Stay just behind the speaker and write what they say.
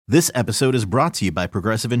This episode is brought to you by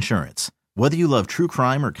Progressive Insurance. Whether you love true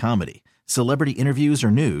crime or comedy, celebrity interviews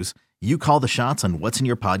or news, you call the shots on what's in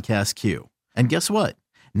your podcast queue. And guess what?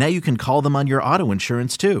 Now you can call them on your auto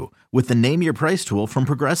insurance too with the Name Your Price tool from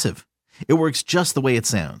Progressive. It works just the way it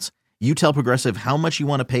sounds. You tell Progressive how much you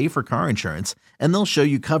want to pay for car insurance, and they'll show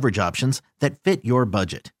you coverage options that fit your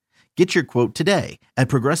budget. Get your quote today at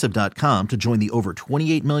Progressive.com to join the over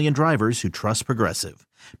 28 million drivers who trust Progressive.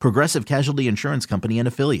 Progressive Casualty Insurance Company and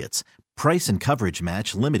Affiliates. Price and coverage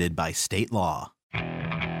match limited by state law.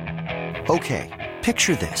 Okay,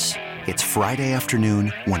 picture this. It's Friday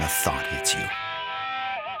afternoon when a thought hits you.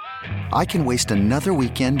 I can waste another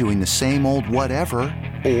weekend doing the same old whatever,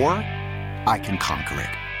 or I can conquer it.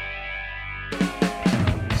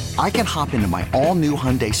 I can hop into my all-new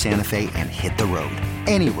Hyundai Santa Fe and hit the road.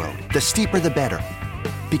 Any road. The steeper, the better.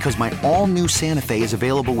 Because my all-new Santa Fe is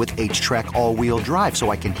available with H-Track all-wheel drive,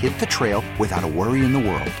 so I can hit the trail without a worry in the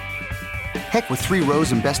world. Heck, with 3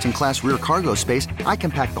 rows and best-in-class rear cargo space, I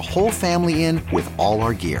can pack the whole family in with all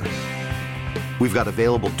our gear. We've got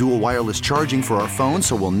available dual wireless charging for our phones,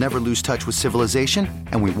 so we'll never lose touch with civilization,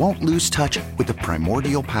 and we won't lose touch with the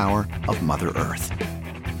primordial power of Mother Earth.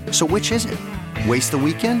 So which is it? Waste the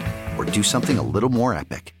weekend or do something a little more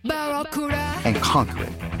epic? And conquer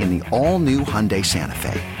it in the all-new Hyundai Santa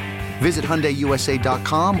Fe. Visit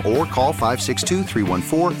HyundaiUSA.com or call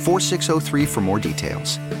 562-314-4603 for more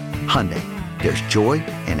details. Hyundai, there's joy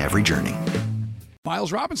in every journey.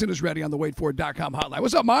 Miles Robinson is ready on the waitfor.com hotline.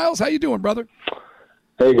 What's up, Miles? How you doing, brother?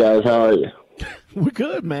 Hey, guys. How are you? We're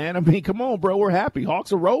good, man. I mean, come on, bro. We're happy.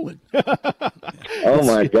 Hawks are rolling. Oh,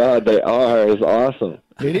 my God. They are. It's awesome.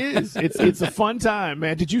 It is. It's a fun time,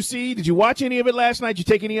 man. Did you watch any of it last night? Did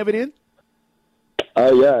you take any of it in?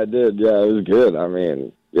 Oh, yeah, I did. Yeah, it was good. I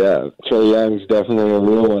mean, yeah, Trae Young's definitely a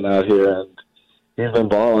real one out here, and he's been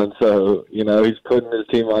balling. So, you know, he's putting his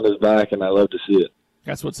team on his back, and I love to see it.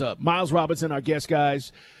 That's what's up. Miles Robinson, our guest,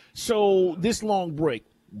 guys. So this long break,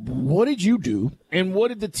 what did you do, and what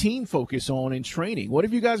did the team focus on in training? What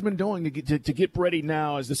have you guys been doing to get ready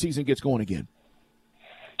now as the season gets going again?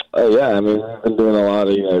 Oh, yeah. I mean, we've been doing a lot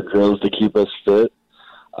of, drills to keep us fit.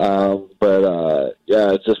 But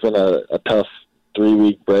it's just been a tough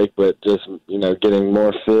 3-week break, but just, getting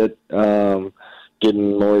more fit,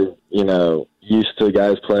 getting more, used to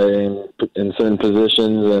guys playing in certain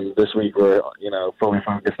positions. And this week we're, fully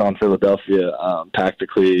focused on Philadelphia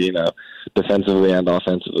tactically, defensively and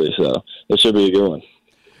offensively. So it should be a good one.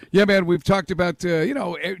 Yeah, man, we've talked about, dealing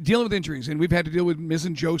with injuries, and we've had to deal with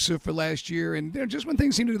Mizzen Joseph for last year, and just when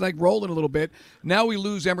things seem to be, rolling a little bit, now we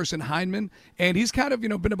lose Emerson Hyndman, and he's kind of,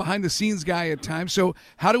 been a behind-the-scenes guy at times. So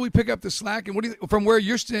how do we pick up the slack, and from where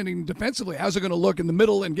you're standing defensively, how's it going to look in the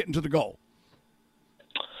middle and getting to the goal?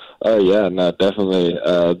 Oh, yeah, no, definitely.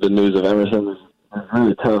 The news of Emerson is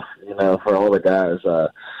really tough, for all the guys.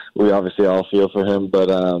 We obviously all feel for him, but,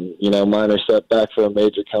 minor setback for a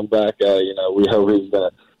major comeback. We hope he's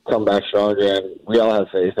going to come back stronger, and we all have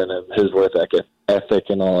faith in him, his work ethic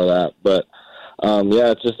and all of that. But,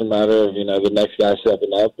 it's just a matter of, the next guy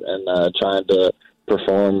stepping up and trying to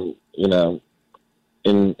perform, in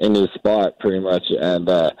his spot pretty much. And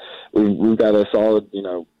we've got a solid,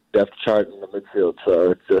 depth chart in the midfield,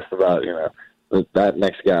 so it's just about, that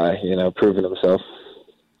next guy, proving himself.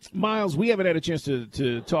 Miles, we haven't had a chance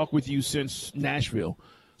to talk with you since Nashville.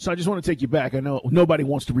 So I just want to take you back. I know nobody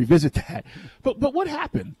wants to revisit that, but what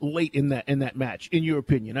happened late in that match, in your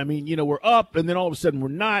opinion? I mean, we're up, and then all of a sudden we're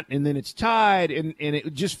not, and then it's tied, and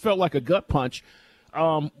it just felt like a gut punch.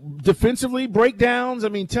 Defensively, breakdowns. I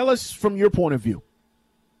mean, tell us from your point of view.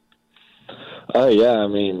 Oh yeah, I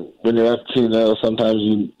mean, when you're up 2-0, sometimes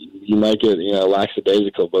you might get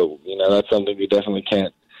lackadaisical, but that's something you definitely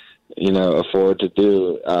can't afford to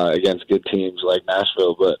do against good teams like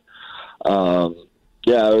Nashville, but.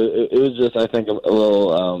 It was just, I think, a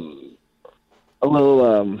little, I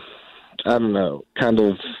don't know, kind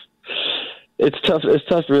of, it's tough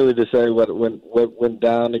really to say what went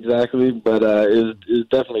down exactly, but it was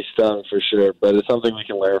definitely stung for sure, but it's something we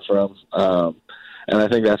can learn from, and I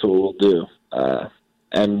think that's what we'll do,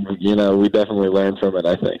 and, we definitely learned from it,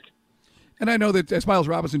 I think. And I know that as Miles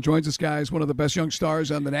Robinson joins us, guys, one of the best young stars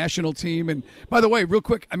on the national team. And by the way, real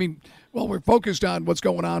quick, I mean, we're focused on what's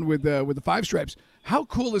going on with the Five Stripes. How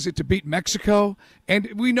cool is it to beat Mexico?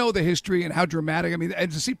 And we know the history and how dramatic. I mean,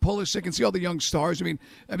 and to see Pulisic and see all the young stars. I mean,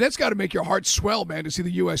 that's got to make your heart swell, man, to see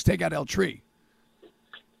the U.S. take out El Tri.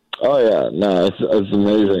 Oh yeah, no, it's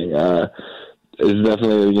amazing. It's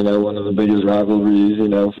definitely one of the biggest rivalries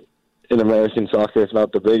in American soccer, if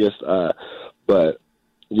not the biggest. But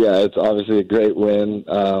yeah, it's obviously a great win.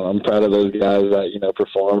 I'm proud of those guys that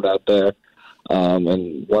performed out there.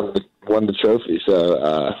 and won the trophy.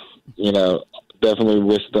 So, definitely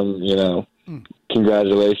wish them,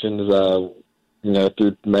 congratulations,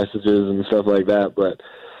 through messages and stuff like that. But,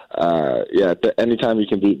 anytime you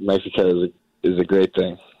can beat Mexico is a great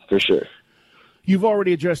thing, for sure. You've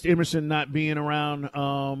already addressed Emerson not being around.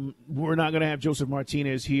 We're not going to have Joseph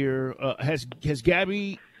Martinez here. Has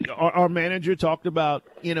Gabby, our manager, talked about,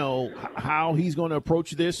 how he's going to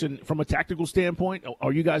approach this and from a tactical standpoint?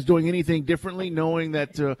 Are you guys doing anything differently, knowing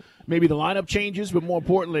that maybe the lineup changes, but more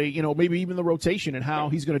importantly, maybe even the rotation and how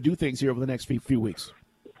he's going to do things here over the next few weeks?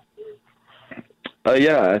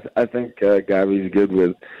 I think Gabby's good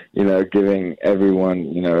with, giving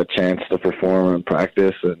everyone, a chance to perform and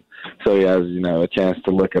practice, and so he has, a chance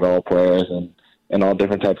to look at all players and all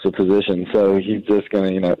different types of positions. So he's just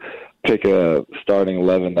going to, pick a starting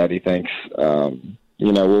 11 that he thinks,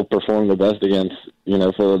 will perform the best against,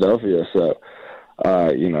 Philadelphia. So,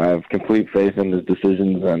 I have complete faith in his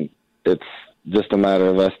decisions, and it's just a matter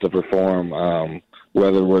of us to perform,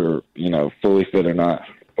 whether we're, fully fit or not,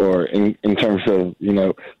 or in terms of,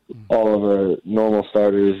 all of our normal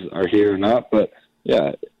starters are here or not. But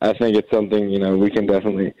yeah, I think it's something, we can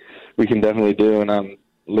definitely do, and I'm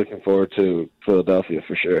looking forward to Philadelphia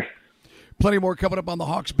for sure. Plenty more coming up on the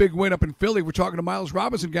Hawks' big win up in Philly. We're talking to Miles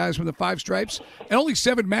Robinson, guys, from the Five Stripes, and only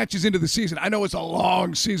 7 matches into the season. I know it's a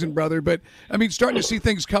long season, brother, but, starting to see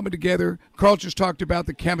things coming together. Carl just talked about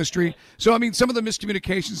the chemistry. So, some of the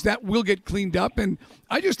miscommunications, that will get cleaned up, and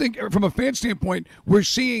I just think from a fan standpoint, we're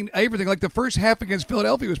seeing everything. Like the first half against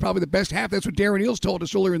Philadelphia was probably the best half. That's what Darren Eales told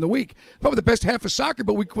us earlier in the week. Probably the best half of soccer,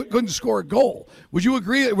 but we couldn't score a goal. Would you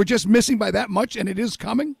agree that we're just missing by that much, and it is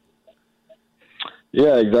coming?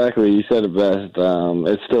 Yeah, exactly. You said it best.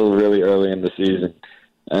 It's still really early in the season,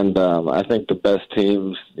 and I think the best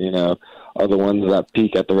teams, are the ones that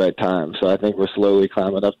peak at the right time. So I think we're slowly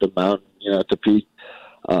climbing up the mountain, to peak.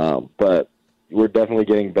 But we're definitely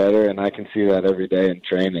getting better, and I can see that every day in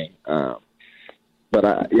training. But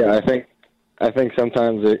I think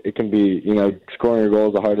sometimes it can be, scoring a goal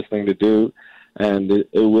is the hardest thing to do, and it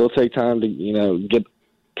will take time to, get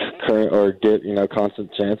current or get,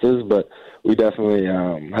 constant chances, but we definitely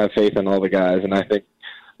have faith in all the guys, and I think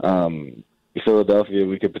Philadelphia,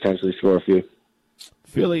 we could potentially score a few.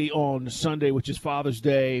 Philly on Sunday, which is Father's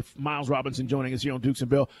Day. Miles Robinson joining us here on Dukes and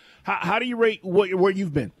Bill. How do you rate where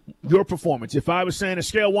you've been, your performance? If I was saying a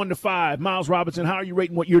scale 1 to 5, Miles Robinson, how are you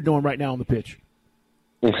rating what you're doing right now on the pitch?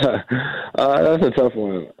 That's a tough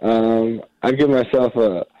one. I'd give myself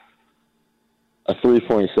a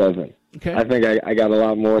 3.7. Okay. I think I got a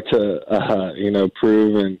lot more to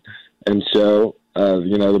prove and show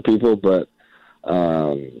the people, but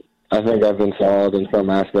I think I've been solid in some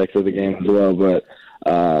aspects of the game as well. But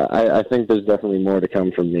I think there's definitely more to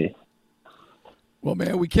come from me. Well,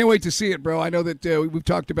 man, we can't wait to see it, bro. I know that we've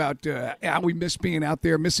talked about how we miss being out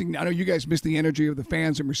there, I know you guys miss the energy of the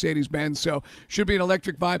fans and Mercedes-Benz, so should be an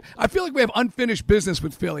electric vibe. I feel like we have unfinished business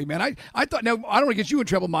with Philly, man. I thought, now, I don't want to get you in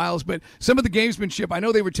trouble, Miles, but some of the gamesmanship, I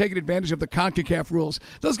know they were taking advantage of the CONCACAF rules.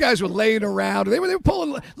 Those guys were laying around. They were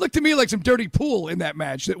pulling, looked to me like some dirty pool in that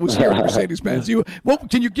match that was here at Mercedes-Benz.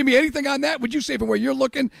 Can you give me anything on that? Would you say from where you're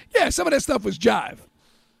looking? Yeah, some of that stuff was jive.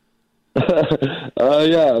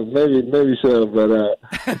 Yeah, maybe so, but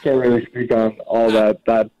I can't really speak on all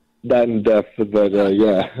that in depth. But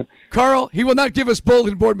yeah, Carl, he will not give us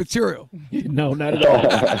bulletin board material. No, not at all.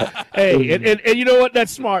 Hey, and you know what?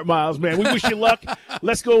 That's smart, Miles, man. We wish you luck.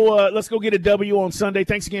 Let's go get a W on Sunday.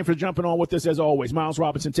 Thanks again for jumping on with us as always, Miles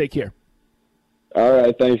Robinson. Take care. All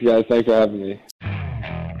right, thanks, guys. Thanks for having me.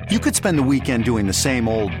 You could spend the weekend doing the same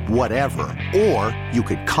old whatever, or you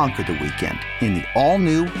could conquer the weekend in the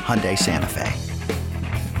all-new Hyundai Santa Fe.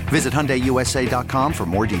 Visit HyundaiUSA.com for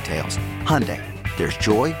more details. Hyundai, there's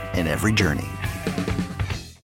joy in every journey.